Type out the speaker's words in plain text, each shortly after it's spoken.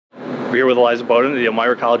We're here with Eliza Beaudin, the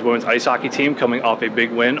Elmira College women's ice hockey team, coming off a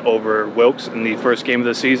big win over Wilkes in the first game of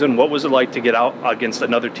the season. What was it like to get out against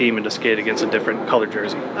another team and to skate against a different colored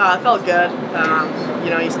jersey? It felt good.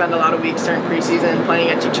 You spend a lot of weeks during preseason playing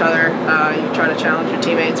against each other. You try to challenge your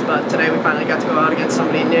teammates, but today we finally got to go out against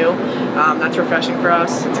somebody new. That's refreshing for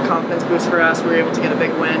us. It's a confidence boost for us. We were able to get a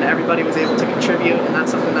big win. Everybody was able to contribute, and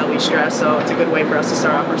that's something that we stress, so it's a good way for us to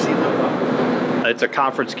start off our season as well. It's a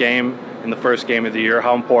conference game in the first game of the year.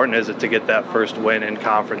 How important is it to get that first win in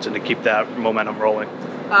conference and to keep that momentum rolling?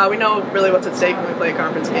 We know really what's at stake when we play a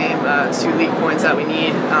conference game. It's 2 league points that we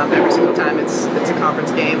need every single time it's a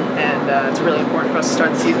conference game, and it's really important for us to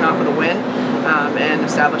start the season off with a win and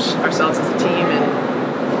establish ourselves as a team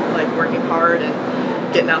and working hard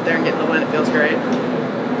and getting out there and getting the win. It feels great.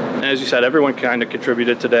 As you said, everyone kind of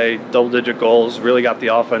contributed today. Double-digit goals, really got the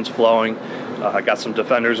offense flowing. Got some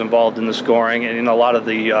defenders involved in the scoring, and a lot of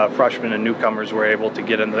the freshmen and newcomers were able to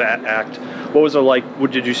get into that act. What was it like?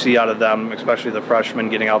 What did you see out of them, especially the freshmen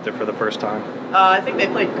getting out there for the first time? I think they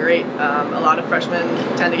played great. A lot of freshmen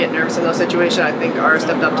tend to get nervous in those situations. I think ours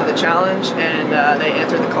stepped up to the challenge, and they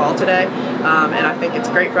answered the call today. And I think it's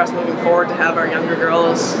great for us moving forward to have our younger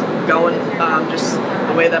girls going just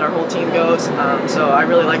the way that our whole team goes. So I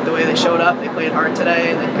really like the way they showed up. They played hard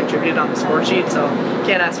today, and they contributed on the score sheet, so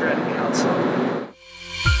can't ask for anything else.